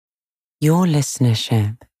Your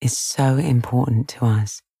listenership is so important to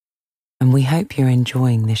us, and we hope you're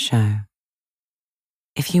enjoying the show.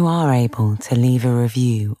 If you are able to leave a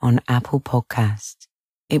review on Apple Podcasts,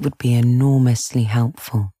 it would be enormously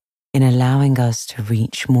helpful in allowing us to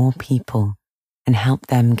reach more people and help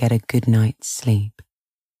them get a good night's sleep.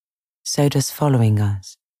 So does following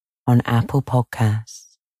us on Apple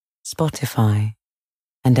Podcasts, Spotify,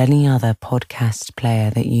 and any other podcast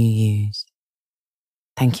player that you use.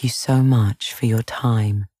 Thank you so much for your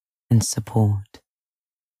time and support.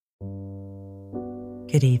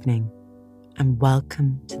 Good evening, and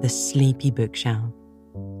welcome to the Sleepy Bookshelf,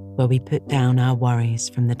 where we put down our worries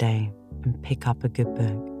from the day and pick up a good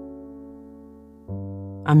book.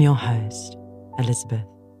 I'm your host, Elizabeth.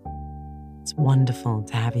 It's wonderful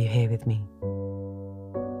to have you here with me,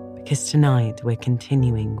 because tonight we're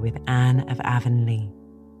continuing with Anne of Avonlea.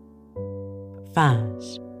 But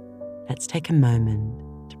first, let's take a moment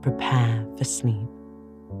to prepare for sleep.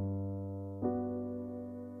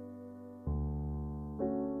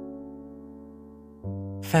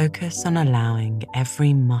 Focus on allowing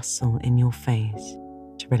every muscle in your face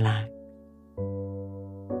to relax.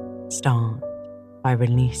 Start by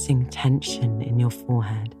releasing tension in your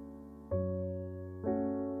forehead.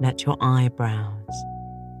 Let your eyebrows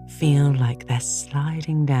feel like they're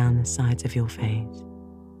sliding down the sides of your face.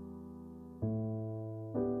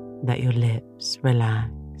 Let your lips relax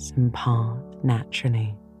and part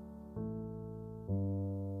naturally.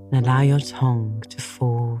 And allow your tongue to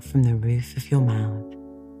fall from the roof of your mouth.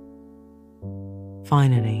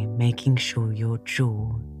 Finally, making sure your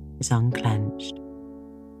jaw is unclenched.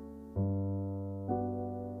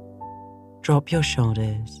 Drop your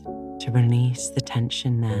shoulders to release the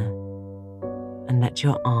tension there, and let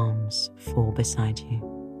your arms fall beside you.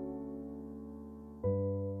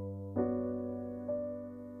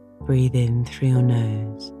 Breathe in through your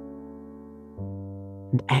nose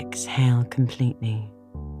and exhale completely,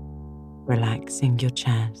 relaxing your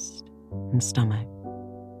chest and stomach.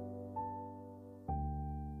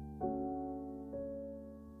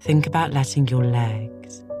 Think about letting your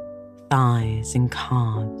legs, thighs, and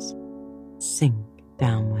calves sink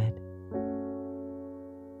downward.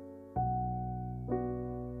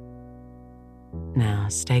 Now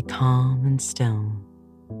stay calm and still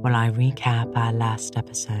while I recap our last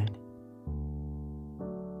episode.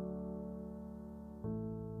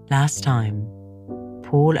 Last time,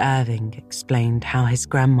 Paul Irving explained how his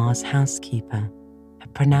grandma's housekeeper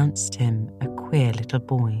had pronounced him a queer little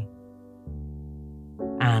boy.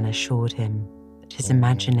 Anne assured him that his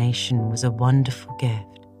imagination was a wonderful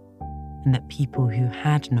gift, and that people who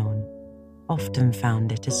had none often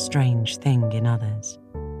found it a strange thing in others.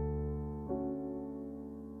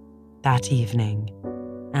 That evening,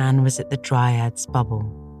 Anne was at the Dryad's Bubble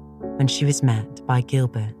when she was met by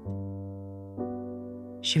Gilbert.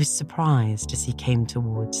 She was surprised as he came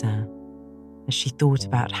towards her, as she thought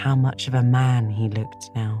about how much of a man he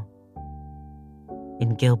looked now.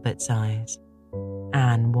 In Gilbert's eyes,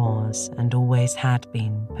 Anne was and always had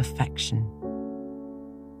been perfection.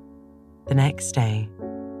 The next day,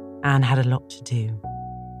 Anne had a lot to do,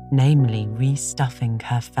 namely restuffing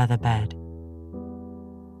her feather bed.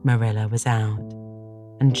 Marilla was out,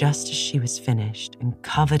 and just as she was finished and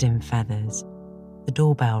covered in feathers, the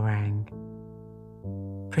doorbell rang.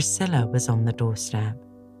 Priscilla was on the doorstep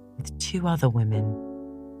with two other women,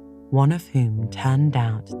 one of whom turned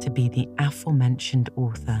out to be the aforementioned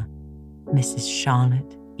author, Mrs.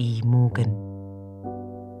 Charlotte E. Morgan.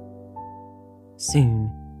 Soon,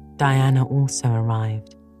 Diana also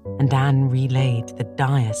arrived, and Anne relayed the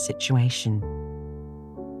dire situation.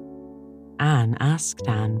 Anne asked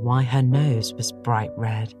Anne why her nose was bright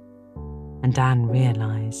red, and Anne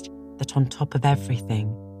realized that on top of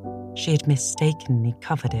everything, she had mistakenly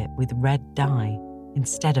covered it with red dye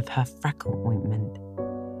instead of her freckle ointment.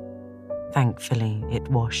 Thankfully, it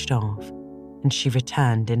washed off, and she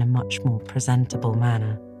returned in a much more presentable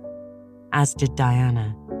manner, as did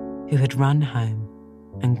Diana, who had run home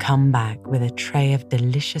and come back with a tray of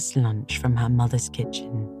delicious lunch from her mother's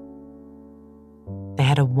kitchen. They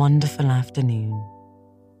had a wonderful afternoon,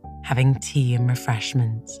 having tea and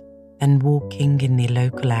refreshments, then walking in the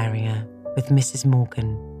local area with Mrs.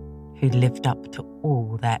 Morgan, who lived up to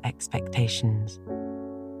all their expectations.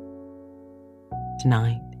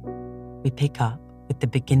 Tonight, we pick up with the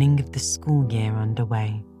beginning of the school year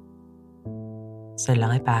underway. So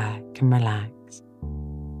lie back and relax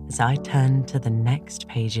as I turn to the next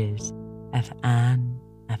pages of Anne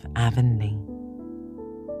of Avonlea.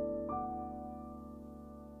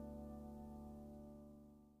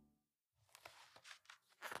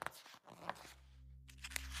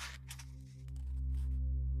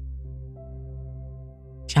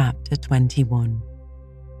 Chapter 21.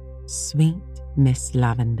 Sweet Miss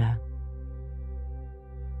Lavender.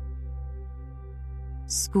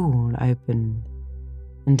 School opened,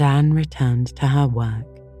 and Anne returned to her work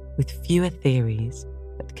with fewer theories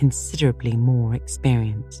but considerably more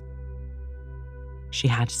experience. She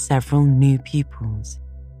had several new pupils,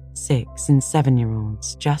 6 and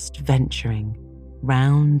 7-year-olds just venturing,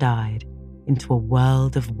 round-eyed, into a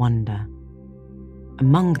world of wonder.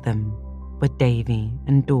 Among them were Davy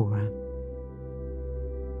and Dora.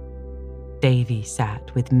 Davy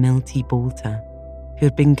sat with Milty Boulter, who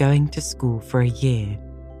had been going to school for a year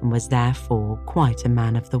and was therefore quite a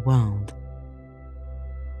man of the world.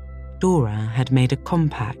 Dora had made a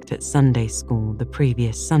compact at Sunday school the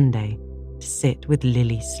previous Sunday to sit with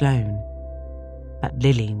Lily Sloane, but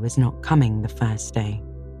Lily was not coming the first day.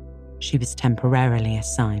 She was temporarily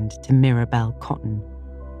assigned to Mirabel Cotton,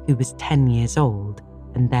 who was 10 years old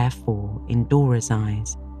and therefore, in Dora's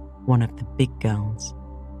eyes, one of the big girls.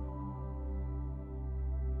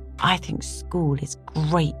 "I think school is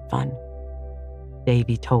great fun,"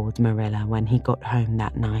 Davy told Marilla when he got home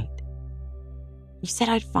that night. "You said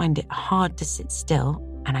I'd find it hard to sit still,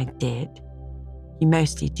 and I did. You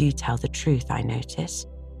mostly do tell the truth, I notice.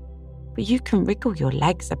 But you can wriggle your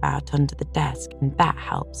legs about under the desk, and that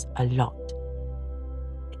helps a lot.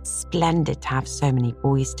 It's splendid to have so many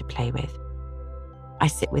boys to play with. I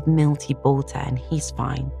sit with Milty Boulter, and he's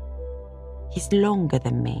fine. He's longer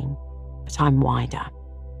than me, but I'm wider.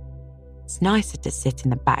 It's nicer to sit in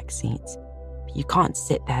the back seats, but you can't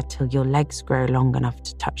sit there till your legs grow long enough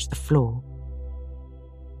to touch the floor."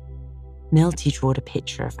 Milty drawed a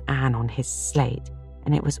picture of Anne on his slate,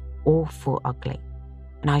 and it was awful ugly.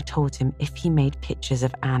 And I told him if he made pictures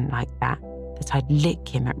of Anne like that I'd lick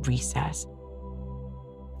him at recess.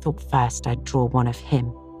 Thought first I'd draw one of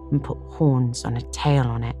him and put horns on a tail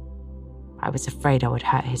on it. I was afraid I would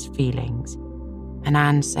hurt his feelings. And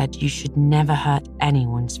Anne said you should never hurt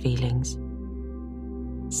anyone's feelings.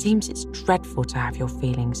 Seems it's dreadful to have your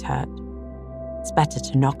feelings hurt. It's better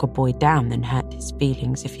to knock a boy down than hurt his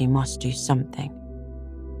feelings if you must do something.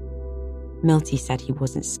 Milty said he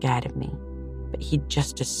wasn't scared of me, but he'd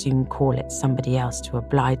just as soon call it somebody else to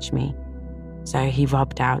oblige me. So he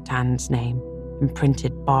rubbed out Anne's name and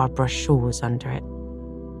printed Barbara Shaw's under it.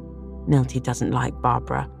 Milty doesn't like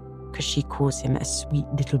Barbara because she calls him a sweet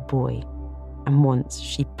little boy, and once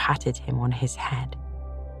she patted him on his head.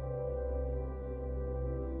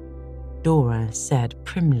 Dora said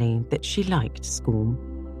primly that she liked school,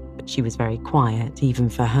 but she was very quiet even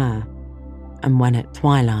for her. And when at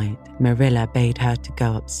twilight Marilla bade her to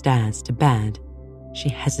go upstairs to bed, she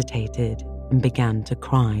hesitated and began to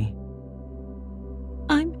cry.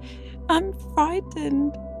 I'm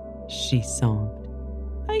frightened," she sobbed.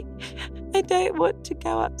 I don't want to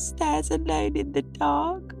go upstairs alone in the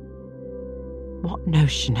dark." "What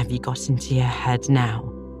notion have you got into your head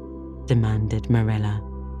now?" demanded Marilla.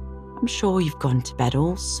 "I'm sure you've gone to bed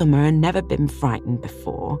all summer and never been frightened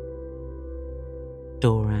before."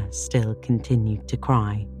 Dora still continued to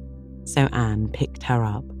cry, so Anne picked her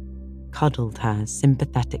up, cuddled her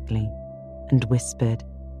sympathetically, and whispered,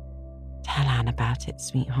 "Tell Anne about it,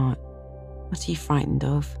 sweetheart. What are you frightened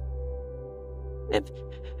of?"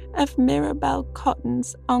 Of Mirabel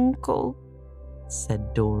Cotton's uncle,"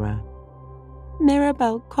 said Dora.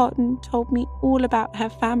 "Mirabel Cotton told me all about her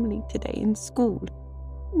family today in school.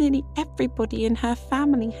 Nearly everybody in her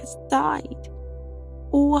family has died.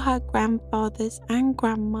 All her grandfathers and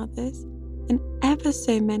grandmothers, and ever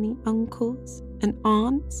so many uncles and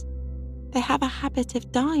aunts. They have a habit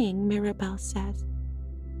of dying, Mirabel says.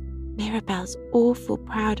 Mirabel's awful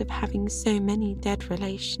proud of having so many dead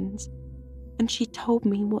relations, and she told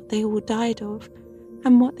me what they all died of,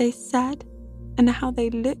 and what they said, and how they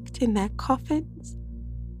looked in their coffins.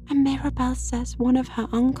 And Mirabel says one of her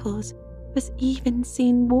uncles was even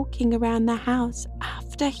seen walking around the house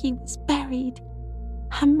after he was buried.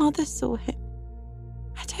 Her mother saw him.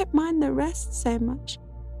 I don't mind the rest so much,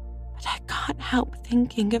 but I can't help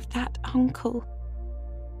thinking of that uncle."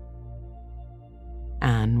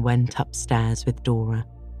 Anne went upstairs with Dora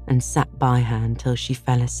and sat by her until she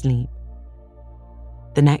fell asleep.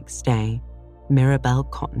 The next day, Mirabel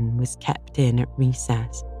Cotton was kept in at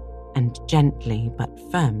recess and gently but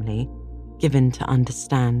firmly given to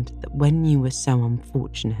understand that when you were so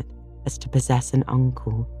unfortunate as to possess an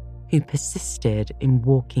uncle who persisted in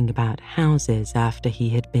walking about houses after he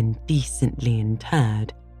had been decently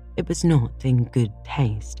interred, it was not in good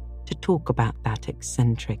taste to talk about that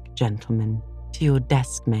eccentric gentleman to your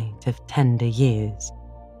deskmate of tender years.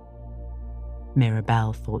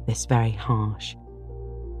 Mirabel thought this very harsh.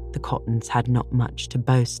 The Cottons had not much to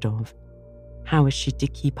boast of. How was she to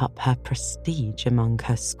keep up her prestige among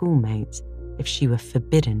her schoolmates if she were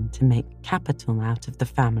forbidden to make capital out of the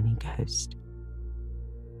family ghost?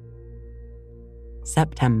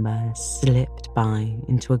 September slipped by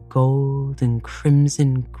into a gold and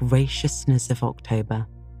crimson graciousness of October.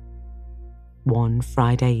 One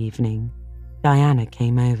Friday evening, Diana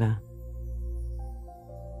came over.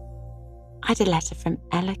 I had a letter from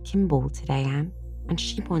Ella Kimball today, Anne, and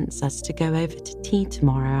she wants us to go over to tea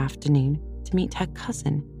tomorrow afternoon to meet her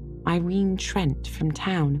cousin, Irene Trent, from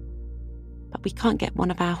town. But we can't get one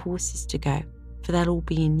of our horses to go, for they'll all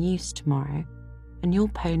be in use tomorrow, and your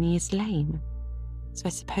pony is lame, so I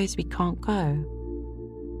suppose we can't go.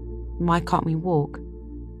 Why can't we walk?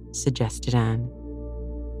 Suggested Anne.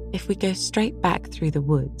 If we go straight back through the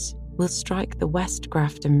woods, we'll strike the West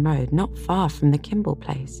Grafton Road not far from the Kimball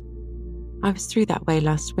place. I was through that way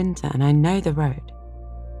last winter and I know the road.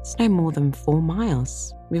 It's no more than 4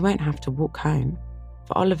 miles. We won't have to walk home,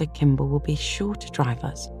 for Oliver Kimball will be sure to drive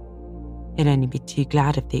us. He'll only be too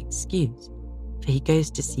glad of the excuse, for he goes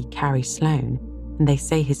to see Carrie Sloane, and they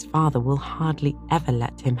say his father will hardly ever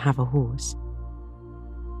let him have a horse.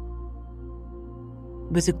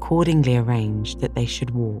 It was accordingly arranged that they should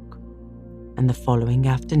walk, and the following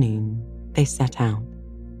afternoon they set out,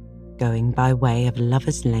 going by way of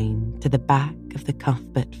Lover's Lane to the back of the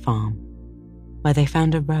Cuthbert farm, where they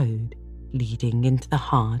found a road leading into the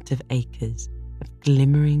heart of acres of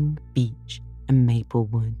glimmering beech and maple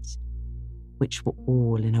woods, which were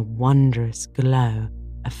all in a wondrous glow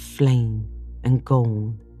of flame and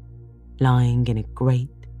gold, lying in a great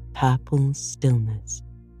purple stillness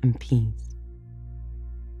and peace.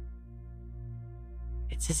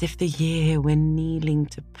 It's as if the year were kneeling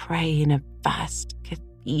to pray in a vast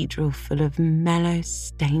cathedral full of mellow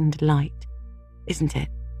stained light, isn't it?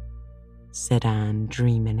 Said Anne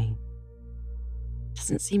dreamily.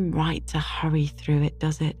 Doesn't seem right to hurry through it,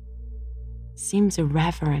 does it? Seems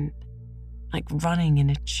irreverent, like running in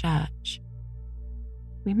a church.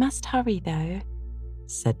 We must hurry though,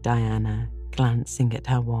 said Diana, glancing at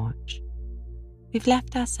her watch. We've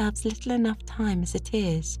left ourselves little enough time as it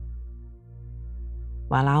is.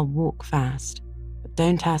 Well, I'll walk fast, but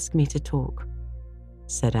don't ask me to talk,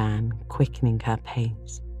 said Anne, quickening her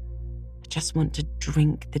pace. I just want to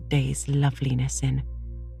drink the day's loveliness in.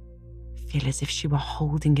 Feel as if she were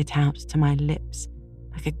holding it out to my lips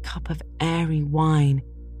like a cup of airy wine,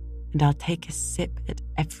 and I'll take a sip at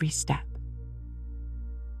every step.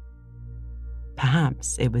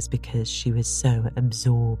 Perhaps it was because she was so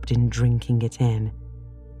absorbed in drinking it in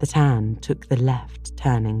that Anne took the left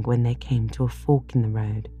turning when they came to a fork in the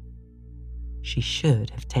road. She should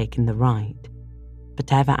have taken the right,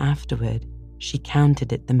 but ever afterward she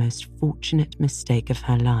counted it the most fortunate mistake of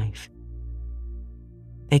her life.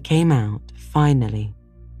 They came out, finally,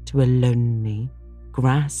 to a lonely,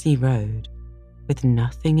 grassy road with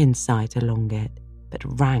nothing in sight along it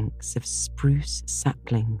but ranks of spruce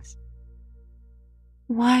saplings.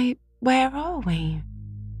 Why, where are we?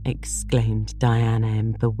 Exclaimed Diana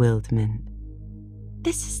in bewilderment.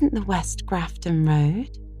 This isn't the West Grafton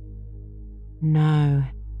Road. No,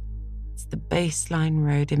 it's the Baseline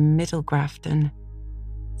Road in Middle Grafton,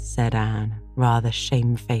 said Anne rather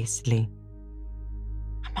shamefacedly.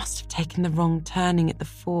 I must have taken the wrong turning at the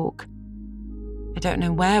fork. I don't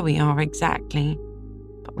know where we are exactly,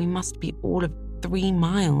 but we must be all of 3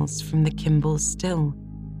 miles from the Kimballs still.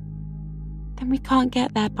 Then we can't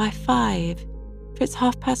get there by 5, for it's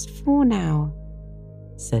 4:30 now,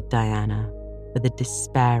 said Diana with a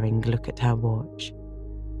despairing look at her watch.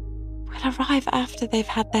 We'll arrive after they've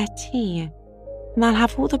had their tea, and they'll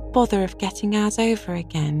have all the bother of getting ours over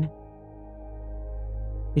again.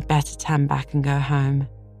 We'd better turn back and go home,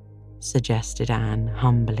 suggested Anne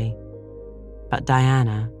humbly. But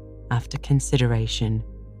Diana, after consideration,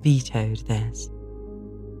 vetoed this.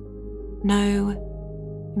 No,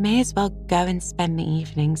 we may as well go and spend the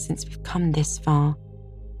evening since we've come this far.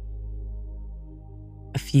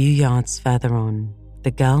 A few yards further on,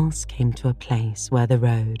 the girls came to a place where the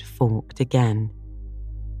road forked again.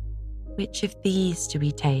 Which of these do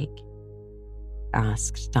we take?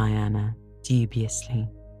 Asked Diana dubiously.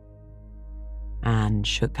 Anne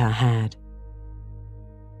shook her head.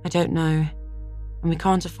 I don't know, and we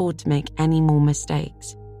can't afford to make any more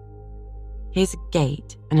mistakes. Here's a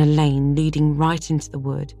gate and a lane leading right into the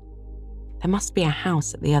wood. There must be a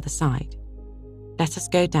house at the other side. Let us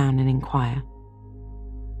go down and inquire.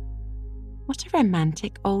 What a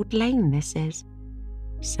romantic old lane this is,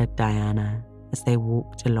 said Diana as they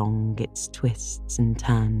walked along its twists and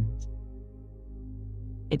turns.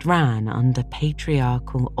 It ran under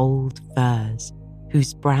patriarchal old firs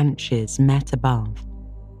whose branches met above,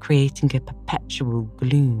 creating a perpetual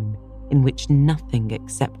gloom in which nothing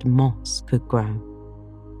except moss could grow.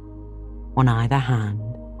 On either hand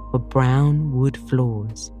were brown wood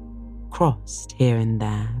floors, crossed here and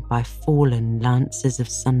there by fallen lances of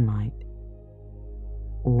sunlight.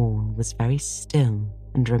 All was very still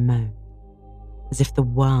and remote, as if the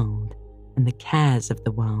world and the cares of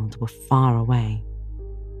the world were far away.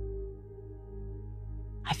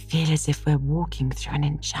 "I feel as if we're walking through an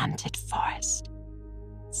enchanted forest,"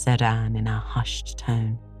 said Anne in a hushed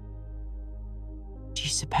tone. "Do you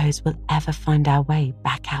suppose we'll ever find our way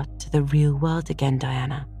back out to the real world again,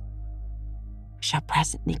 Diana? We shall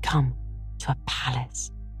presently come to a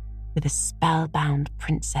palace with a spellbound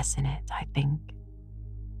princess in it, I think."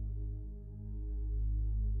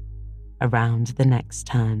 Around the next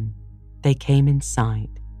turn, they came in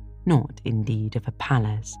sight, not indeed of a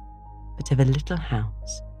palace, but of a little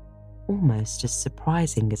house, almost as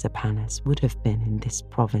surprising as a palace would have been in this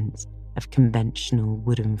province of conventional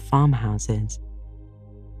wooden farmhouses,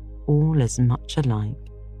 all as much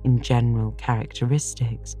alike in general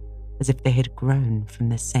characteristics as if they had grown from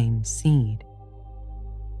the same seed.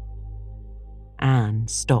 Anne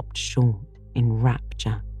stopped short in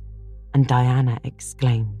rapture, and Diana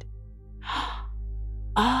exclaimed,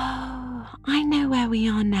 "Oh, I know where we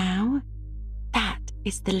are now. That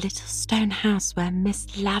is the little stone house where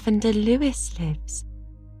Miss Lavender Lewis lives.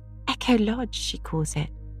 Echo Lodge, she calls it.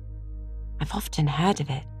 I've often heard of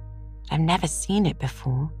it, but I've never seen it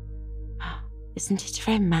before. Isn't it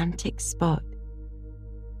a romantic spot?"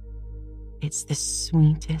 "It's the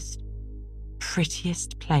sweetest,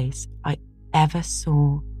 prettiest place I ever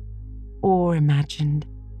saw or imagined,"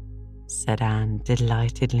 said Anne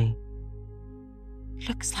delightedly.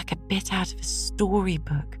 "Looks like a bit out of a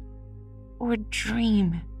storybook or a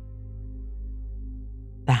dream."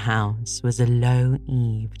 The house was a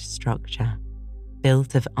low-eaved structure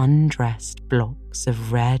built of undressed blocks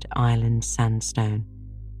of red island sandstone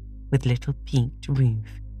with little peaked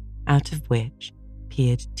roof, out of which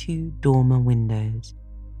peered two dormer windows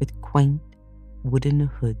with quaint wooden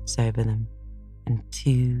hoods over them and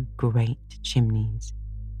two great chimneys.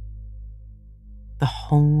 The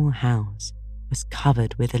whole house was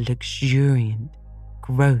covered with a luxuriant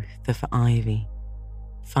growth of ivy,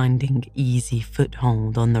 finding easy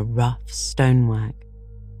foothold on the rough stonework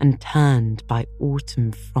and turned by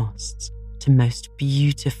autumn frosts to most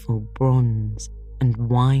beautiful bronze and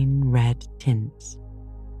wine-red tints.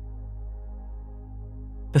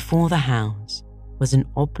 Before the house was an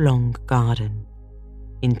oblong garden,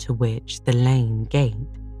 into which the lane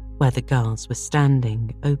gate, where the girls were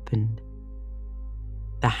standing, opened.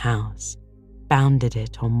 The house bounded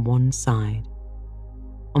it on one side.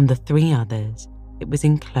 On the three others, it was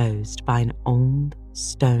enclosed by an old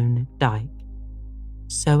stone dike,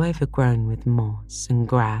 so overgrown with moss and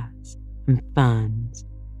grass and ferns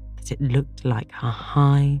that it looked like a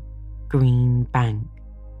high green bank.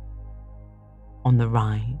 On the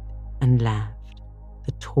right and left,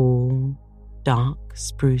 the tall, dark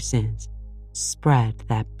spruces spread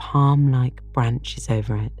their palm-like branches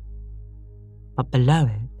over it, but below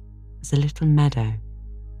it was a little meadow,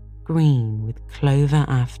 green with clover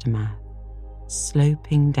aftermath,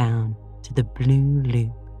 sloping down to the blue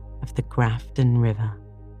loop of the Grafton River.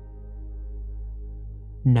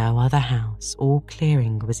 No other house or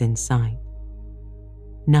clearing was in sight.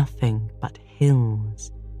 Nothing but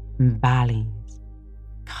hills and valleys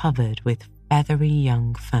covered with feathery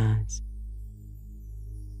young firs.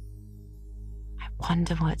 "I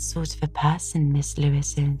wonder what sort of a person Miss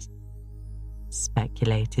Lewis is,"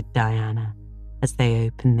 speculated Diana as they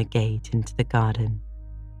opened the gate into the garden.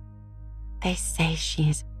 "They say she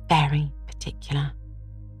is very particular."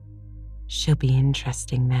 "She'll be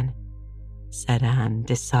interesting then," said Anne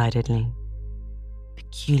decidedly.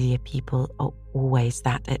 "Peculiar people are always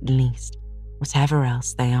that, at least, whatever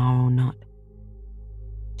else they are or not.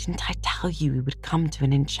 Didn't I tell you we would come to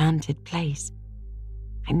an enchanted place?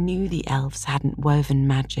 I knew the elves hadn't woven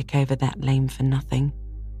magic over that lane for nothing."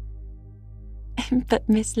 "But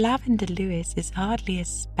Miss Lavender Lewis is hardly a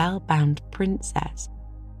spellbound princess,"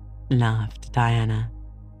 laughed Diana.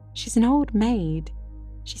 "She's an old maid.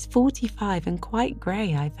 She's 45 and quite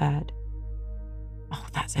grey, I've heard." "Oh,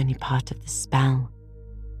 that's only part of the spell,"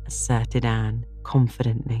 asserted Anne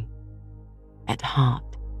confidently. "At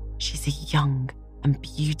heart, she's a young and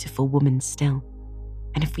beautiful woman still,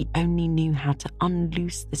 and if we only knew how to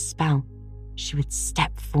unloose the spell, she would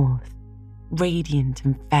step forth, radiant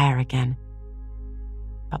and fair again.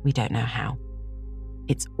 But we don't know how.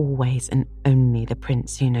 It's always and only the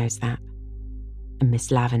prince who knows that, and Miss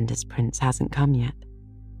Lavender's prince hasn't come yet.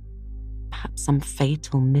 Perhaps some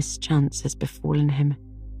fatal mischance has befallen him,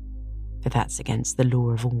 for that's against the law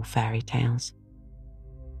of all fairy tales.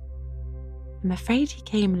 I'm afraid he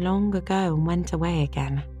came long ago and went away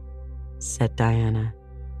again, said Diana.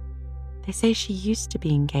 They say she used to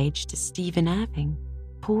be engaged to Stephen Irving,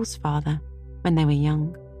 Paul's father, when they were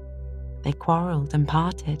young. They quarrelled and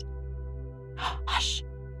parted. Hush,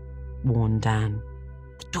 warned Dan.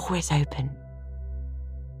 The door is open.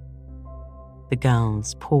 The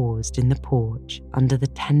girls paused in the porch under the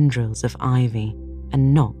tendrils of ivy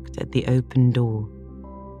and knocked at the open door.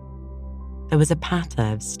 There was a patter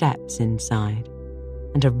of steps inside,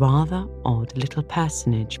 and a rather odd little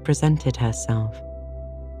personage presented herself.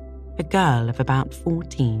 A girl of about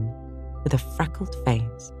 14, with a freckled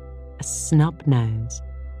face, a snub nose,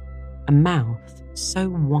 a mouth so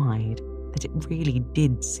wide that it really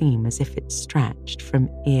did seem as if it stretched from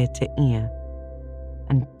ear to ear,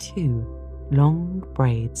 and 2 long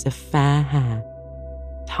braids of fair hair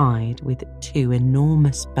tied with 2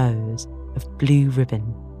 enormous bows of blue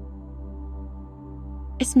ribbon.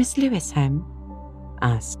 Is Miss Lewis home?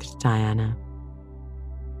 Asked Diana.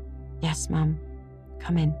 Yes, Mum.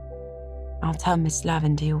 Come in. I'll tell Miss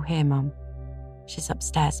Lavender you're here, Mum. She's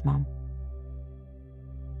upstairs, Mum.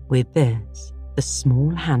 With this, the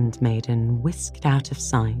small handmaiden whisked out of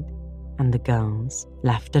sight, and the girls,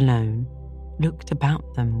 left alone, looked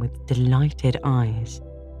about them with delighted eyes.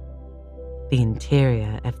 The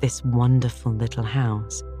interior of this wonderful little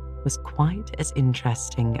house was quite as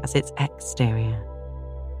interesting as its exterior.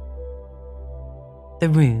 The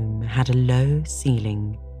room had a low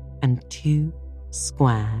ceiling and 2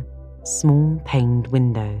 square, small-paned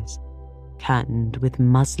windows, curtained with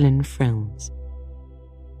muslin frills.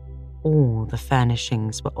 All the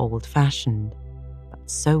furnishings were old-fashioned, but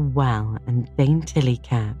so well and daintily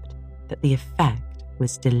kept that the effect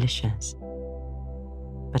was delicious.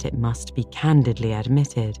 But it must be candidly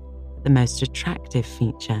admitted that the most attractive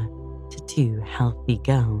feature to 2 healthy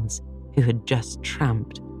girls who had just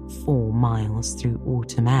tramped 4 miles through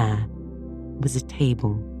autumn air was a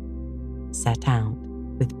table set out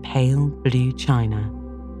with pale blue china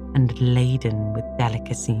and laden with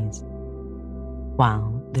delicacies,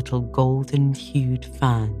 while little golden-hued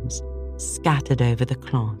ferns scattered over the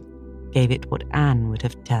cloth gave it what Anne would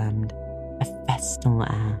have termed a festal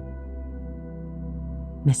air.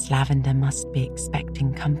 Miss Lavender must be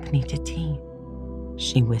expecting company to tea,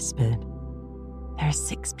 she whispered. There are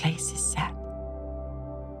 6 places set.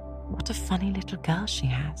 What a funny little girl she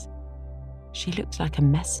has. She looked like a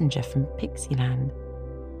messenger from Pixieland.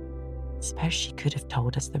 Suppose she could have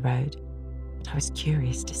told us the road, but I was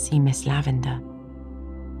curious to see Miss Lavender.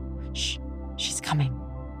 Shh, she's coming.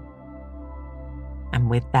 And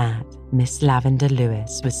with that, Miss Lavender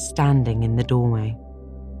Lewis was standing in the doorway.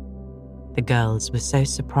 The girls were so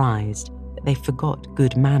surprised that they forgot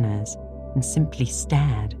good manners and simply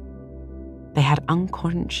stared. They had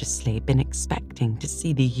unconsciously been expecting to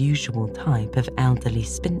see the usual type of elderly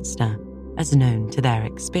spinster as known to their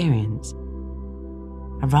experience.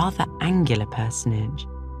 A rather angular personage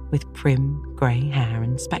with prim grey hair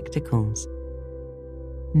and spectacles.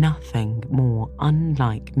 Nothing more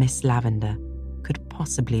unlike Miss Lavender could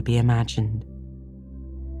possibly be imagined.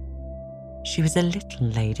 She was a little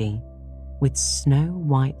lady with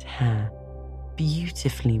snow-white hair,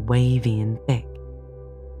 beautifully wavy and thick,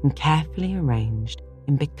 and carefully arranged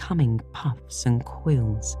in becoming puffs and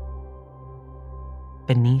quills.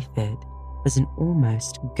 Beneath it was an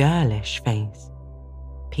almost girlish face,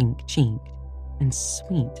 pink-cheeked and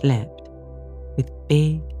sweet-lipped, with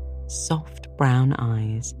big, soft brown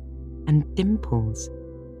eyes and dimples,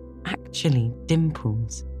 actually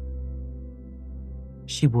dimples.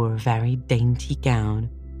 She wore a very dainty gown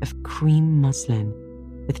of cream muslin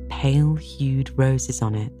with pale-hued roses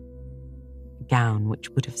on it, a gown which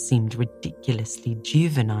would have seemed ridiculously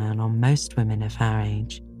juvenile on most women of her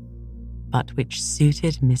age, but which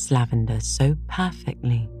suited Miss Lavender so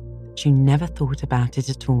perfectly that you never thought about it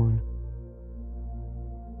at all.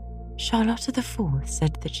 Charlotta the Fourth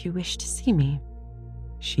said that you wished to see me,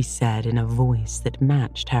 she said in a voice that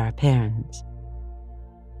matched her appearance.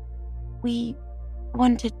 We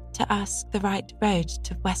wanted to ask the right road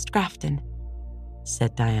to West Grafton,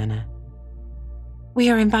 said Diana. We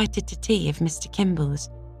are invited to tea of Mr. Kimball's,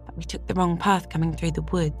 but we took the wrong path coming through the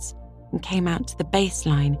woods and came out to the base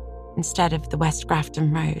line instead of the West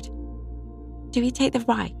Grafton Road. Do we take the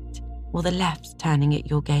right or the left turning at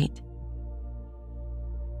your gate?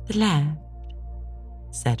 The left,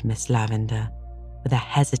 said Miss Lavender, with a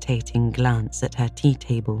hesitating glance at her tea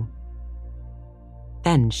table.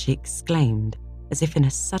 Then she exclaimed, as if in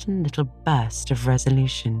a sudden little burst of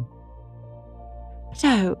resolution.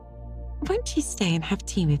 "Oh, won't you stay and have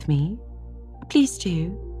tea with me? Please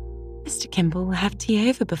do. Mr. Kimball will have tea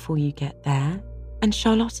over before you get there, and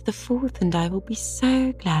Charlotte the Fourth and I will be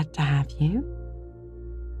so glad to have you."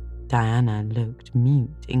 Diana looked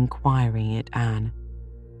mute inquiry at Anne.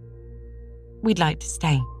 "We'd like to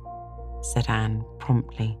stay," said Anne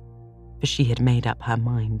promptly, for she had made up her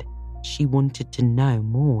mind. She wanted to know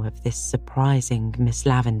more of this surprising Miss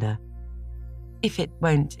Lavender. "If it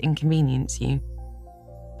won't inconvenience you.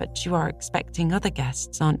 But you are expecting other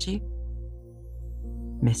guests, aren't you?"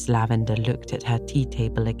 Miss Lavender looked at her tea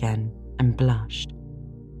table again and blushed.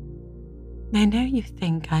 "I know you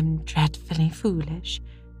think I'm dreadfully foolish,"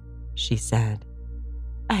 she said.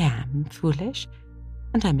 "I am foolish,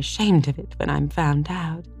 and I'm ashamed of it when I'm found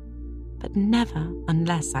out, but never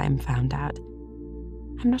unless I am found out.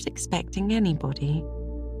 I'm not expecting anybody.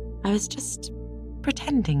 I was just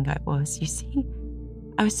pretending I was, you see.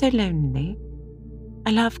 I was so lonely.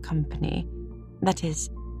 I love company, that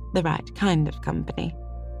is, the right kind of company.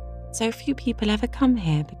 So few people ever come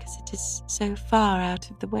here because it is so far out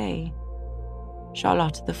of the way.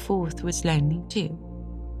 Charlotte the Fourth was lonely too,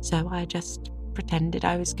 so I just pretended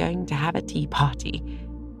I was going to have a tea party.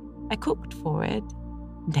 I cooked for it,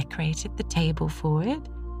 decorated the table for it,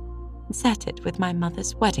 and set it with my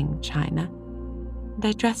mother's wedding china, and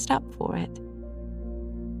I dressed up for it."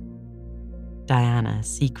 Diana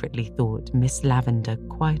secretly thought Miss Lavender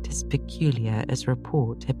quite as peculiar as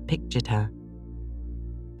report had pictured her.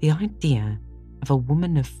 The idea of a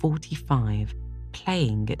woman of 45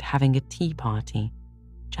 playing at having a tea party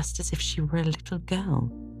just as if she were a little girl.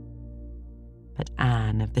 But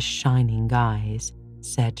Anne of the shining eyes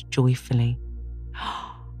said joyfully,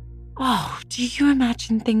 "Oh, do you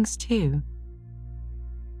imagine things too?"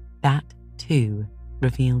 That too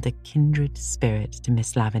revealed a kindred spirit to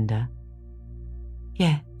Miss Lavender.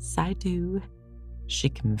 "Yes, I do," she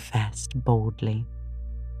confessed boldly.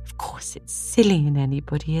 "Of course it's silly in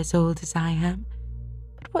anybody as old as I am,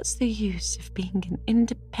 but what's the use of being an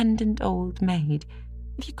independent old maid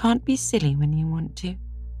if you can't be silly when you want to,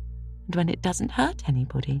 and when it doesn't hurt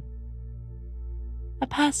anybody? A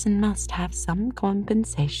person must have some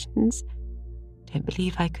compensations. Don't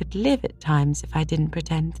believe I could live at times if I didn't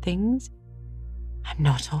pretend things. I'm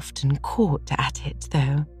not often caught at it,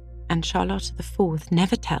 though, and Charlotte the Fourth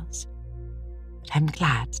never tells. But I'm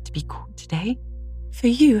glad to be caught today, for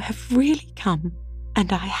you have really come,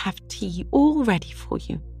 and I have tea all ready for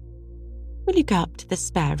you. Will you go up to the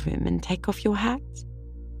spare room and take off your hats?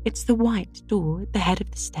 It's the white door at the head of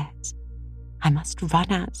the stairs. I must run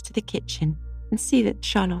out to the kitchen and see that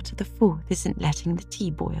Charlotte the Fourth isn't letting the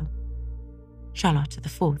tea boil. Charlotte the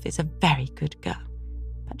Fourth is a very good girl,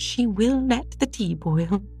 but she will let the tea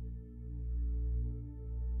boil."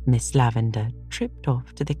 Miss Lavender tripped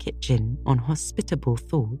off to the kitchen on hospitable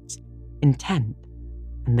thoughts, intent,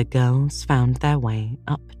 and the girls found their way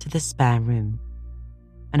up to the spare room,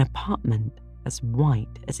 an apartment as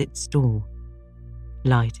white as its door,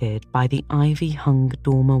 lighted by the ivy-hung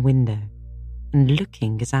dormer window, and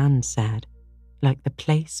looking, as Anne said, like the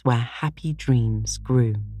place where happy dreams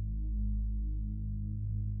grew.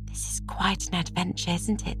 "This is quite an adventure,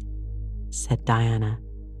 isn't it?" said Diana.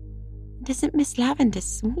 "And isn't Miss Lavender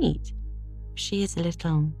sweet? She is a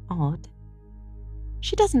little odd.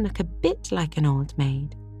 She doesn't look a bit like an old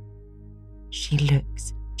maid." "She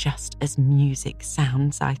looks just as music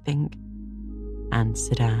sounds, I think,"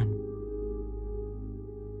 answered Anne.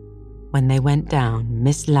 When they went down,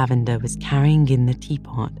 Miss Lavender was carrying in the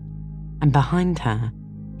teapot, and behind her,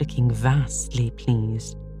 looking vastly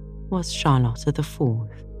pleased, was Charlotte the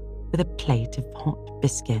Fourth with a plate of hot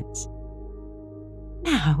biscuits.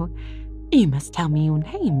 "Now, you must tell me your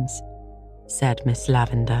names," said Miss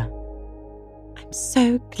Lavender. "I'm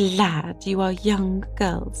so glad you are young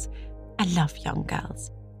girls. I love young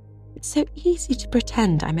girls. It's so easy to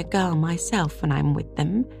pretend I'm a girl myself when I'm with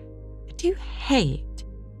them. I do hate,"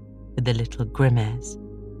 with a little grimace,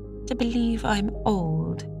 "to believe I'm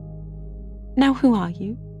old. Now who are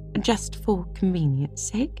you, just for convenience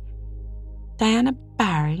sake?" "Diana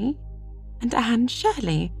Barry and Anne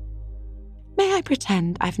Shirley. May I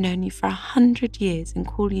pretend I've known you for 100 years and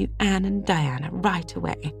call you Anne and Diana right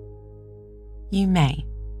away?" "You may,"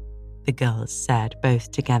 the girls said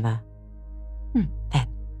both together. Then,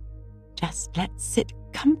 just let's sit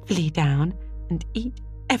comfily down and eat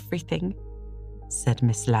everything," said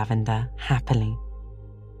Miss Lavender happily.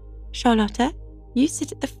 "Charlotta, you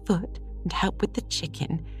sit at the foot and help with the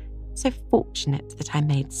chicken. So fortunate that I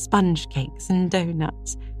made sponge cakes and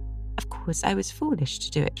donuts. Of course, I was foolish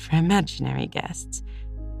to do it for imaginary guests.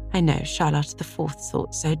 I know Charlotte the Fourth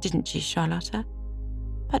thought so, didn't you, Charlotta?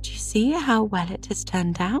 But you see how well it has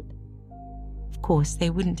turned out? Of course, they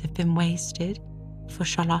wouldn't have been wasted, for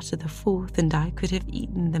Charlotta the Fourth and I could have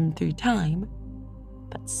eaten them through time,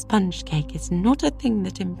 but sponge cake is not a thing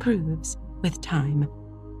that improves with time.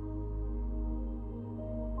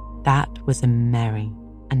 That was a merry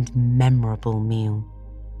and memorable meal,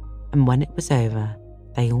 and when it was over,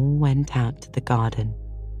 they all went out to the garden,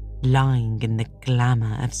 lying in the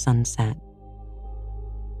glamour of sunset.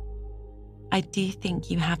 "I do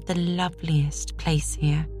think you have the loveliest place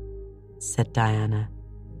here," said Diana,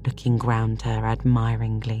 looking round her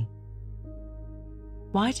admiringly.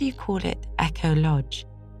 "Why do you call it Echo Lodge?"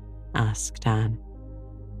 asked Anne.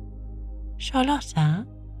 "Charlotta,"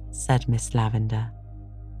 said Miss Lavender,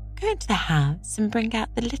 "go into the house and bring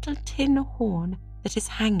out the little tin horn that is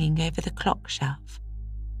hanging over the clock shelf."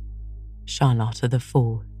 Charlotta the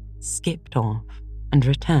Fourth skipped off and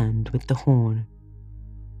returned with the horn.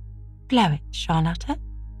 "Blow it, Charlotta,"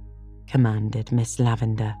 commanded Miss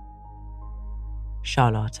Lavender.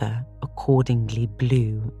 Charlotta accordingly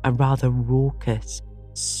blew a rather raucous,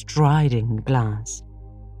 striding blast.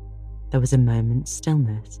 There was a moment's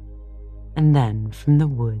stillness, and then from the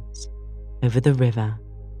woods, over the river,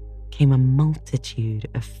 came a multitude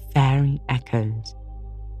of fairy echoes,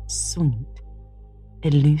 sweet,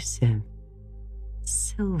 elusive,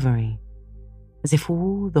 silvery, as if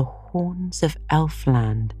all the horns of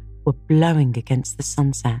Elfland were blowing against the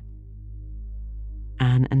sunset.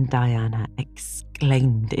 Anne and Diana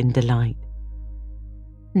exclaimed in delight.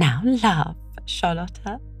 "Now laugh,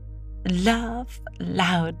 Charlotta. Laugh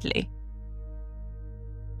loudly."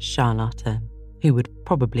 Charlotta, who would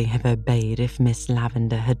probably have obeyed if Miss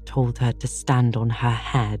Lavender had told her to stand on her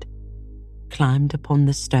head, climbed upon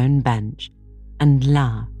the stone bench and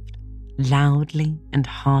laughed loudly and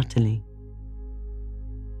heartily.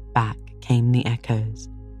 Back came the echoes,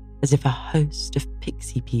 as if a host of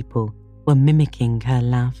pixie people were mimicking her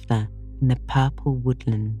laughter in the purple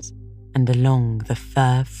woodlands and along the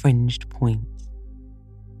fir-fringed points.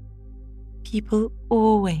 "People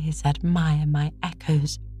always admire my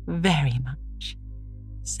echoes very much,"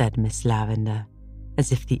 said Miss Lavender,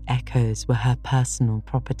 as if the echoes were her personal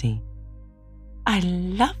property. "I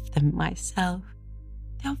love them myself.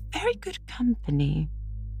 They are very good company,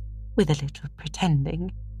 with a little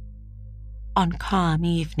pretending. On calm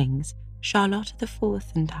evenings, Charlotta the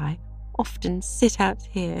Fourth and I often sit out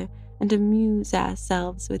here and amuse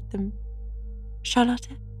ourselves with them.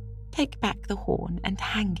 Charlotta, take back the horn and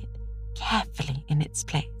hang it carefully in its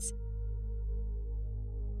place."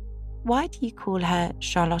 "Why do you call her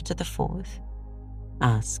Charlotta the Fourth?"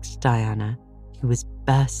 asked Diana, who was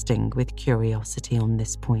bursting with curiosity on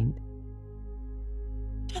this point.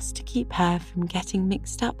 "Just to keep her from getting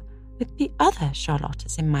mixed up with the other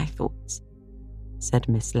Charlottas in my thoughts," said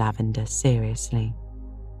Miss Lavender seriously.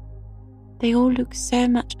 "They all look so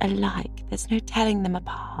much alike, there's no telling them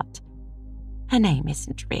apart. Her name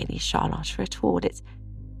isn't really Charlotta at all, it's...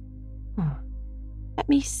 let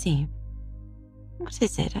me see. What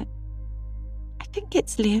is it? I think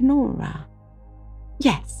it's Leonora.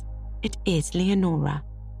 Yes, it is Leonora.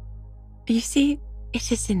 You see,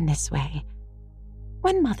 it is in this way.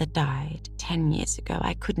 When Mother died 10 years ago,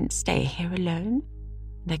 I couldn't stay here alone,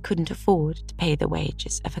 and I couldn't afford to pay the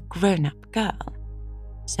wages of a grown-up girl.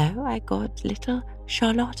 So I got little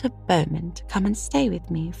Charlotta Bowman to come and stay with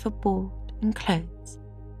me for board and clothes.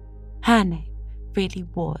 Her name really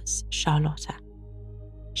was Charlotta.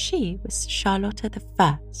 She was Charlotta the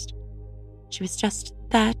First. She was just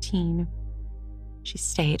 13. She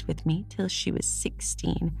stayed with me till she was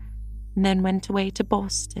 16, and then went away to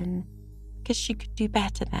Boston because she could do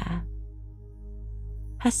better there.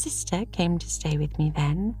 Her sister came to stay with me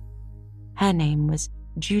then. Her name was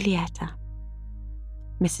Julietta.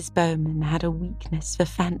 Mrs. Bowman had a weakness for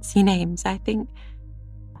fancy names, I think,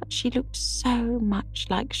 but she looked so much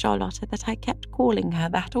like Charlotta that I kept calling her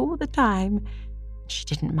that all the time. She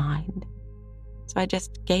didn't mind, so I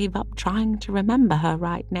just gave up trying to remember her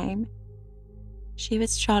right name. She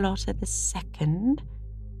was Charlotta the Second.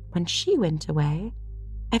 When she went away,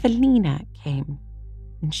 Evelina came,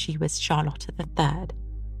 and she was Charlotta the Third.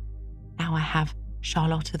 Now I have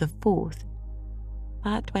Charlotta the Fourth,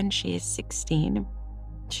 but when she is 16,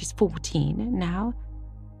 she's 14 now,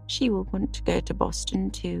 she will want to go to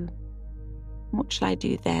Boston too. What shall I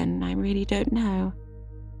do then? I really don't know.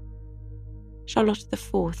 Charlotta the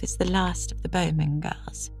Fourth is the last of the Bowman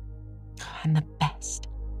girls, and the best.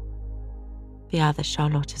 The other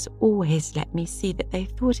Charlottas always let me see that they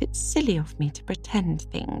thought it silly of me to pretend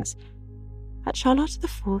things, but Charlotta the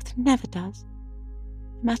Fourth never does,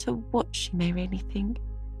 no matter what she may really think.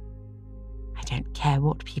 I don't care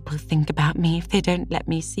what people think about me if they don't let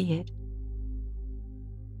me see it.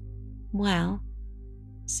 "Well,"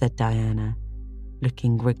 said Diana,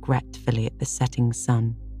 looking regretfully at the setting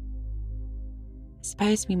sun. I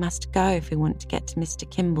suppose we must go if we want to get to Mr.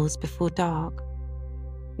 Kimball's before dark.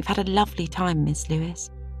 We've had a lovely time, Miss Lewis.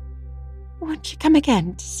 Won't you come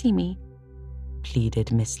again to see me?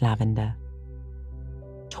 Pleaded Miss Lavender.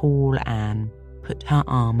 Tall Anne put her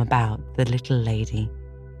arm about the little lady.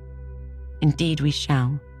 Indeed we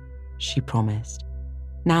shall, she promised.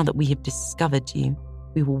 Now that we have discovered you,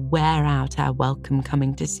 we will wear out our welcome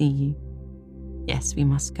coming to see you. Yes, we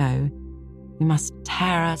must go. We must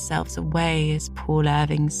tear ourselves away, as Paul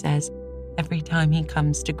Irving says every time he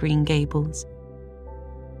comes to Green Gables.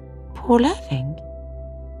 Paul Irving?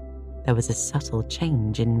 There was a subtle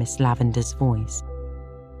change in Miss Lavender's voice.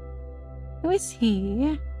 Who is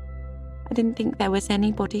he? I didn't think there was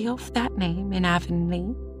anybody of that name in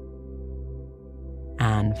Avonlea.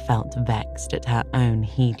 Anne felt vexed at her own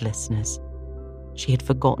heedlessness. She had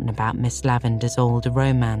forgotten about Miss Lavender's old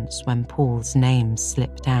romance when Paul's name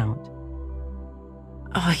slipped out.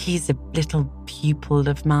 Oh, he's a little pupil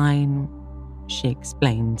of mine, she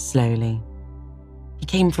explained slowly. He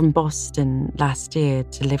came from Boston last year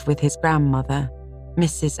to live with his grandmother,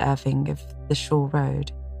 Mrs. Irving of the Shore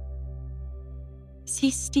Road. Is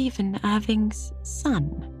he Stephen Irving's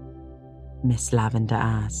son? Miss Lavender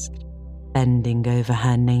asked, bending over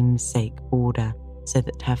her namesake border so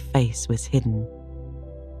that her face was hidden.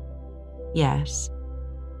 Yes.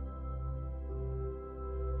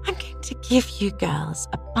 I'm going to give you girls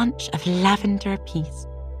a bunch of lavender apiece,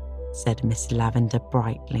 said Miss Lavender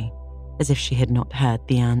brightly, as if she had not heard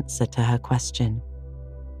the answer to her question.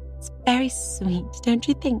 It's very sweet, don't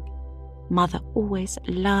you think? Mother always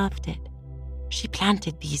loved it. She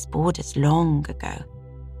planted these borders long ago.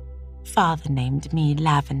 Father named me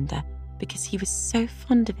Lavender because he was so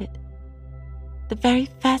fond of it. The very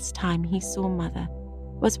first time he saw Mother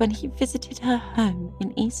was when he visited her home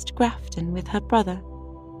in East Grafton with her brother.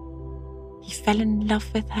 He fell in love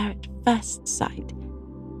with her at first sight,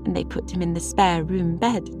 and they put him in the spare room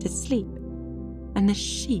bed to sleep, and the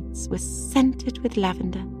sheets were scented with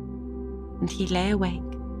lavender, and he lay awake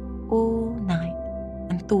all night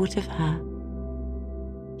and thought of her.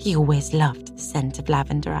 He always loved the scent of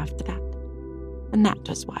lavender after that, and that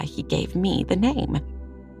was why he gave me the name.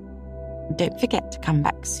 Don't forget to come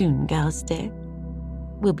back soon, girls dear.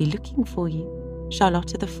 We'll be looking for you,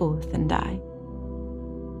 Charlotta the Fourth and I.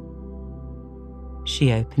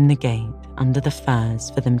 She opened the gate under the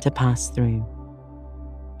firs for them to pass through.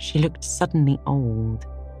 She looked suddenly old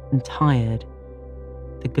and tired.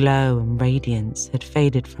 The glow and radiance had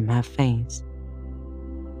faded from her face.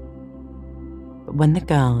 But when the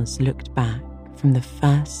girls looked back from the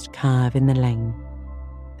first curve in the lane,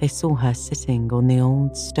 they saw her sitting on the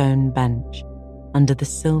old stone bench under the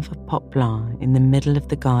silver poplar in the middle of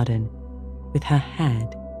the garden, with her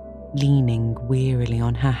head leaning wearily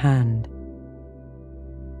on her hand.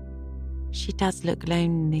 She does look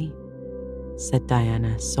lonely, said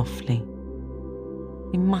Diana softly.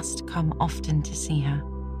 We must come often to see her.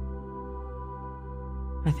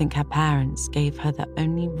 I think her parents gave her the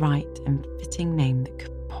only right and fitting name that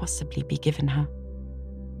could possibly be given her,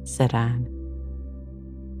 said Anne.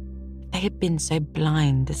 If they had been so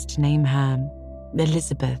blind as to name her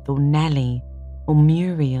Elizabeth or Nellie or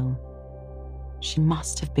Muriel, she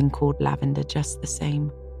must have been called Lavender just the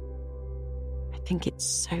same. I think it's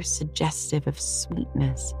so suggestive of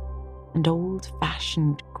sweetness and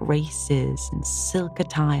old-fashioned graces and silk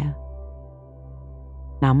attire.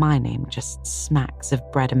 Now my name just smacks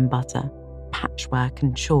of bread and butter, patchwork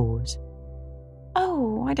and chores.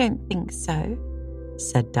 Oh, I don't think so,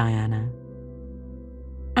 said Diana.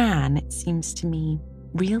 Anne, it seems to me,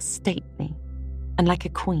 real stately and like a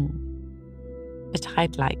queen. But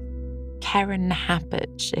I'd like Karen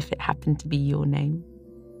Happage if it happened to be your name.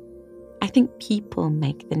 I think people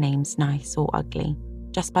make the names nice or ugly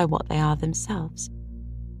just by what they are themselves.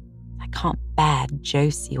 I can't bear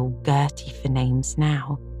Josie or Gertie for names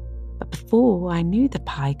now, but before I knew the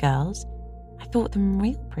Pye girls, I thought them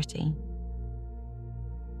real pretty.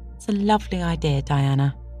 It's a lovely idea,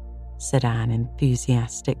 Diana, said Anne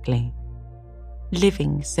enthusiastically.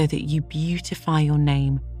 Living so that you beautify your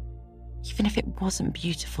name, even if it wasn't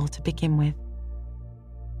beautiful to begin with.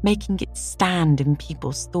 Making it stand in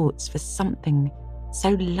people's thoughts for something so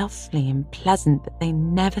lovely and pleasant that they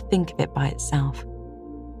never think of it by itself.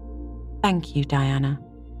 Thank you, Diana.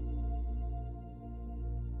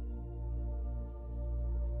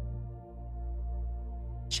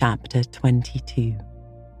 Chapter 22.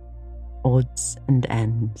 Odds and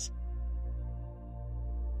Ends.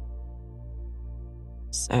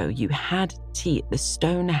 So you had tea at the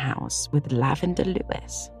Stone House with Lavender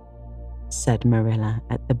Lewis, said Marilla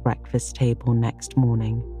at the breakfast table next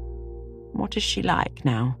morning. "What is she like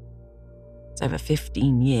now? It's over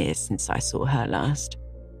 15 years since I saw her last.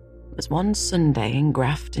 It was one Sunday in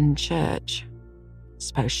Grafton Church.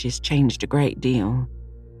 Suppose she's changed a great deal.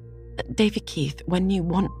 Davy Keith, when you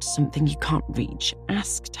want something you can't reach,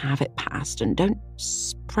 ask to have it passed and don't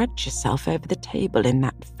spread yourself over the table in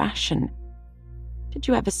that fashion. Did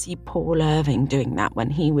you ever see Paul Irving doing that when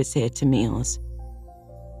he was here to meals?"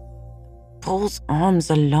 "Paul's arms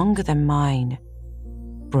are longer than mine,"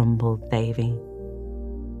 grumbled Davy.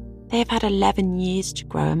 "They've had 11 years to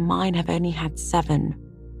grow and mine have only had 7.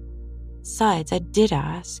 Besides, I did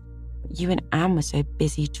ask, but you and Anne were so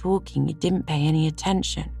busy talking you didn't pay any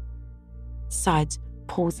attention. Besides,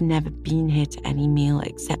 Paul's never been here to any meal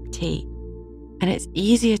except tea, and it's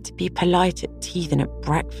easier to be polite at tea than at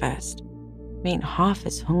breakfast. We ain't half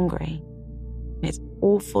as hungry. And it's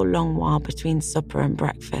awful long while between supper and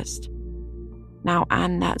breakfast. Now,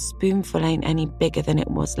 Anne, that spoonful ain't any bigger than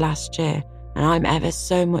it was last year, and I'm ever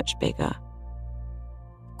so much bigger."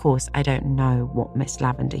 Of course, I don't know what Miss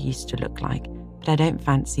Lavender used to look like, but I don't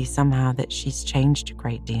fancy somehow that she's changed a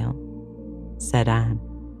great deal, said Anne,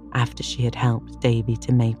 after she had helped Davy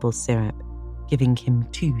to maple syrup, giving him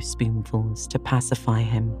 2 spoonfuls to pacify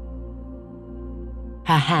him.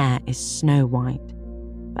 Her hair is snow white,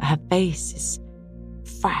 but her face is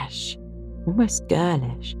fresh, almost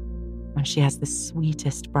girlish, and she has the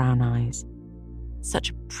sweetest brown eyes. Such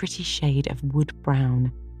a pretty shade of wood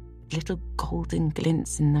brown, with little golden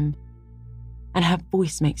glints in them. And her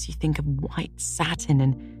voice makes you think of white satin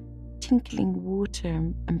and tinkling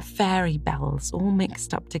water and fairy bells all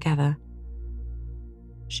mixed up together.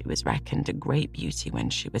 "She was reckoned a great beauty when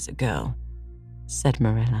she was a girl," said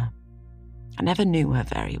Marilla. "I never knew her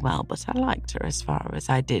very well, but I liked her as far as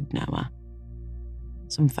I did know her.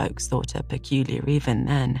 Some folks thought her peculiar even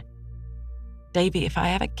then. Davy, if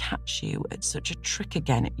I ever catch you at such a trick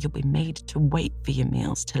again, you'll be made to wait for your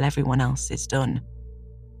meals till everyone else is done."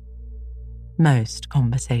 Most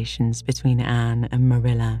conversations between Anne and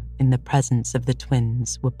Marilla in the presence of the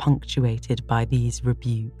twins were punctuated by these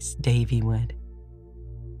rebukes Davy would.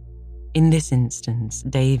 In this instance,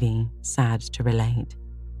 Davy, sad to relate,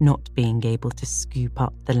 not being able to scoop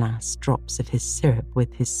up the last drops of his syrup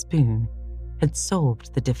with his spoon, had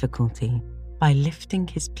solved the difficulty by lifting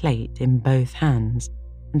his plate in both hands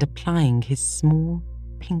and applying his small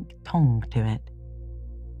pink tongue to it.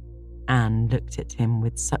 Anne looked at him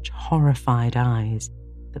with such horrified eyes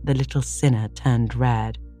that the little sinner turned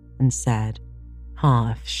red and said,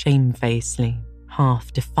 half shamefacedly,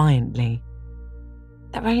 half defiantly,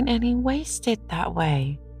 "There ain't any wasted that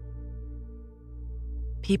way."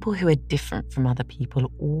 "People who are different from other people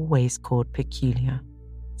are always called peculiar,"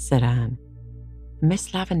 said Anne.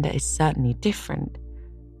 "Miss Lavender is certainly different.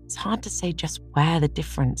 It's hard to say just where the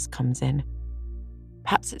difference comes in.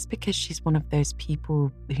 Perhaps it's because she's one of those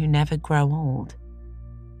people who never grow old."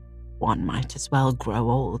 "One might as well grow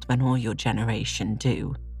old when all your generation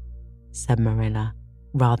do," said Marilla,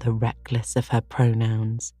 rather reckless of her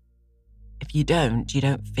pronouns. "If you don't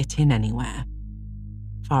fit in anywhere.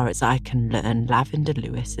 Far as I can learn, Lavender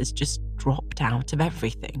Lewis has just dropped out of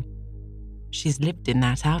everything. She's lived in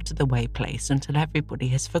that out-of-the-way place until everybody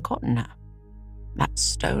has forgotten her. That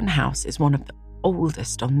stone house is one of the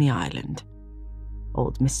oldest on the island.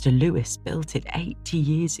 Old Mr. Lewis built it 80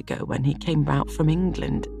 years ago when he came out from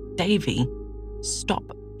England. Davy, stop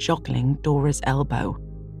juggling Dora's elbow.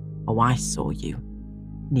 Oh, I saw you.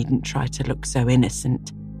 Needn't try to look so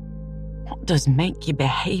innocent. What does make you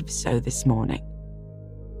behave so this morning?"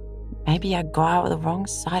 "Maybe I got out of the wrong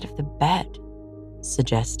side of the bed,"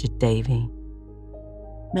 suggested Davy.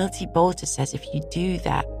 "Milty Bolter says if you do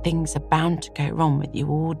that, things are bound to go wrong with you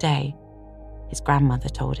all day," his grandmother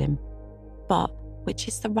told him. "But which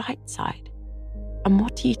is the right side? And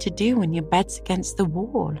what are you to do when your bed's against the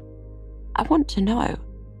wall? I want to know."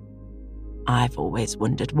 "I've always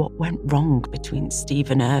wondered what went wrong between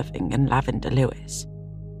Stephen Irving and Lavender Lewis,"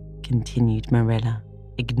 continued Marilla,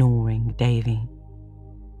 ignoring Davy.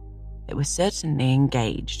 "It was certainly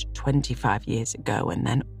engaged 25 years ago, and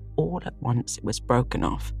then all at once it was broken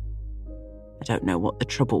off. I don't know what the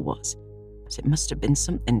trouble was, but it must have been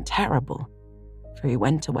something terrible, for he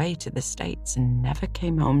went away to the States and never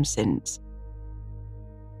came home since.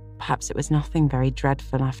 Perhaps it was nothing very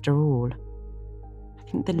dreadful after all. I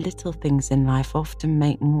think the little things in life often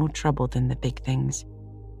make more trouble than the big things,"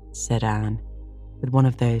 said Anne, with one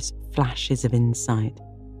of those flashes of insight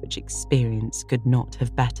which experience could not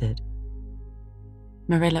have bettered.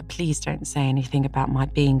 "Marilla, please don't say anything about my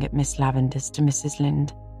being at Miss Lavender's to Mrs.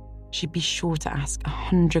 Lynde. She'd be sure to ask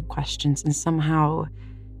 100 questions and somehow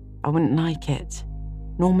I wouldn't like it.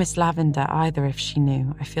 Nor Miss Lavender either if she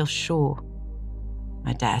knew, I feel sure.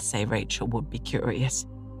 I dare say Rachel would be curious,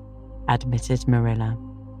 admitted Marilla.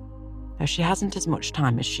 Though she hasn't as much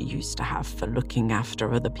time as she used to have for looking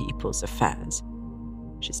after other people's affairs.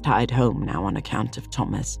 She's tied home now on account of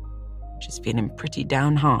Thomas. She's feeling pretty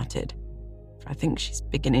downhearted, for I think she's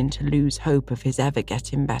beginning to lose hope of his ever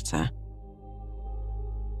getting better.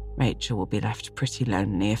 Rachel will be left pretty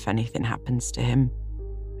lonely if anything happens to him,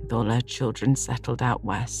 with all her children settled out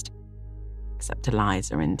west, except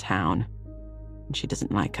Eliza in town, and she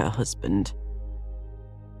doesn't like her husband.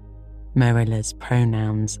 Marilla's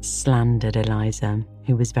pronouns slandered Eliza,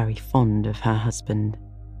 who was very fond of her husband.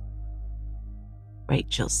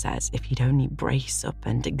 Rachel says if he'd only brace up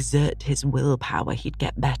and exert his willpower, he'd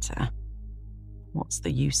get better. What's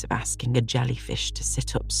the use of asking a jellyfish to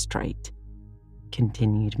sit up straight?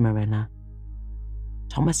 Continued Marilla.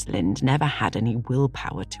 Thomas Lynde never had any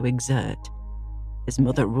willpower to exert. His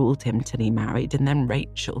mother ruled him till he married, and then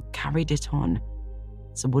Rachel carried it on.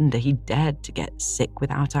 It's a wonder he dared to get sick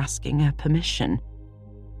without asking her permission.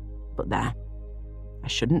 But there, I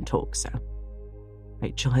shouldn't talk so.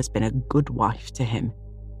 Rachel has been a good wife to him.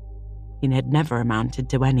 He had never amounted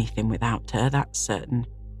to anything without her, that's certain.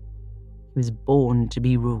 He was born to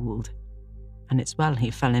be ruled, and it's well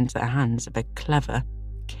he fell into the hands of a clever,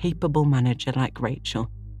 capable manager like Rachel.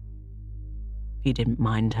 He didn't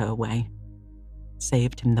mind her way.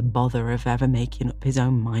 Saved him the bother of ever making up his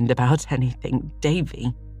own mind about anything.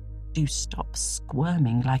 Davy, do stop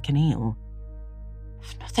squirming like an eel.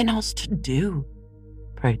 I've nothing else to do,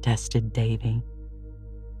 protested Davy.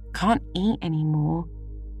 Can't eat anymore.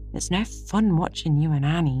 It's no fun watching you and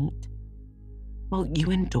Anne eat. Well,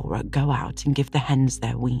 you and Dora go out and give the hens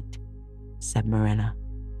their wheat, said Marilla.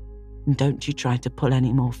 And don't you try to pull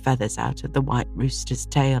any more feathers out of the white rooster's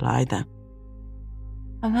tail either.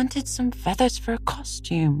 I wanted some feathers for a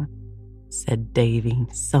costume, said Davy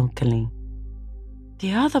sulkily.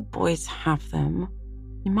 The other boys have them.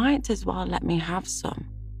 You might as well let me have some.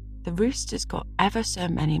 The rooster's got ever so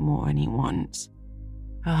many more than he wants.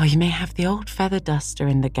 Oh, you may have the old feather duster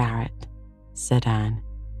in the garret, said Anne.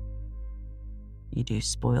 You do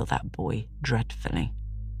spoil that boy dreadfully,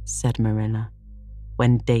 said Marilla,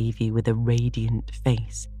 when Davy, with a radiant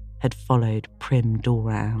face, had followed prim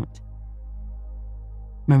Dora out.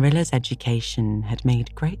 Marilla's education had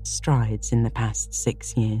made great strides in the past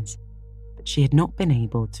 6 years, but she had not been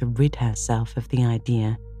able to rid herself of the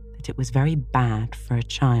idea that it was very bad for a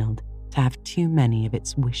child to have too many of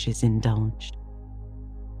its wishes indulged.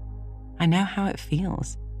 I know how it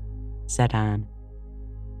feels, said Anne.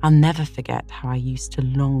 I'll never forget how I used to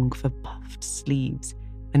long for puffed sleeves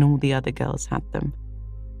when all the other girls had them.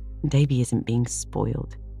 Davy isn't being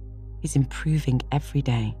spoiled. He's improving every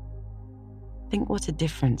day. Think what a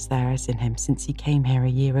difference there is in him since he came here a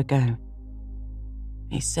year ago.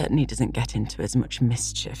 He certainly doesn't get into as much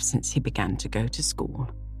mischief since he began to go to school,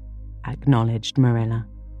 acknowledged Marilla.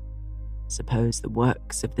 Suppose the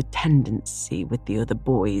works of the tendency with the other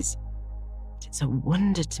boys. But it's a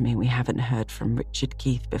wonder to me we haven't heard from Richard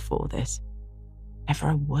Keith before this.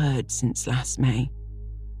 Never a word since last May.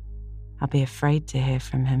 I'll be afraid to hear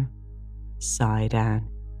from him, sighed Anne,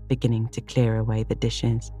 beginning to clear away the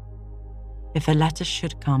dishes. If a letter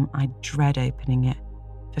should come, I dread opening it,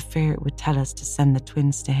 for fear it would tell us to send the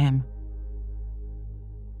twins to him.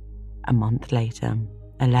 A month later,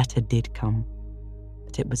 a letter did come,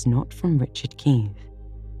 but it was not from Richard Keith.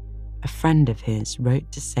 A friend of his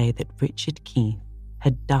wrote to say that Richard Keith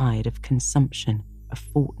had died of consumption a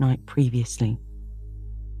fortnight previously.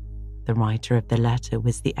 The writer of the letter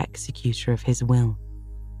was the executor of his will,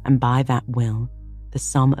 and by that will, the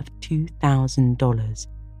sum of $2,000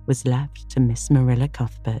 was left to Miss Marilla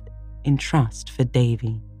Cuthbert in trust for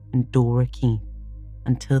Davy and Dora Keith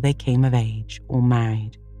until they came of age or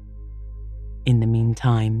married. In the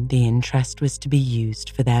meantime, the interest was to be used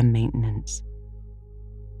for their maintenance.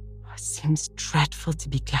 It seems dreadful to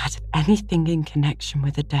be glad of anything in connection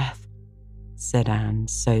with a death, said Anne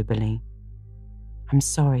soberly. I'm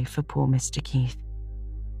sorry for poor Mr. Keith,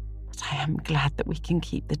 but I am glad that we can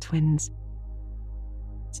keep the twins.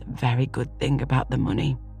 It's a very good thing about the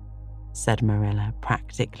money, said Marilla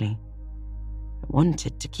practically. I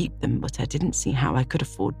wanted to keep them, but I didn't see how I could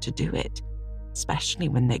afford to do it, especially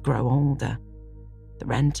when they grow older. The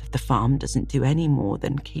rent of the farm doesn't do any more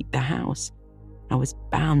than keep the house. I was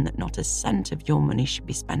bound that not a cent of your money should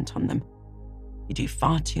be spent on them. You do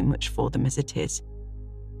far too much for them as it is.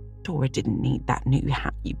 Dora didn't need that new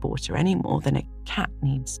hat you bought her any more than a cat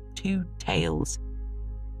needs 2 tails.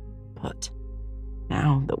 But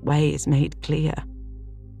now the way is made clear,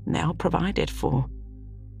 and they are provided for.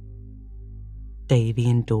 Davy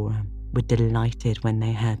and Dora were delighted when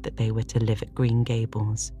they heard that they were to live at Green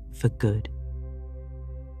Gables for good.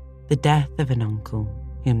 The death of an uncle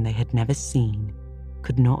whom they had never seen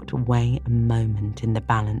could not weigh a moment in the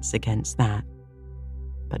balance against that,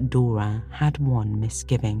 but Dora had one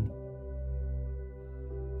misgiving.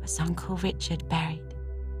 Was Uncle Richard buried?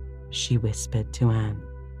 She whispered to Anne.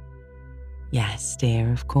 Yes,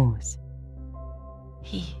 dear, of course.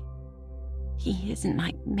 He isn't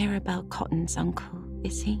like Mirabel Cotton's uncle,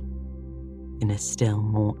 is he? In a still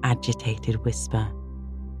more agitated whisper.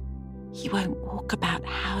 He won't walk about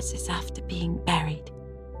houses after being buried,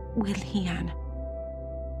 will he, Anne?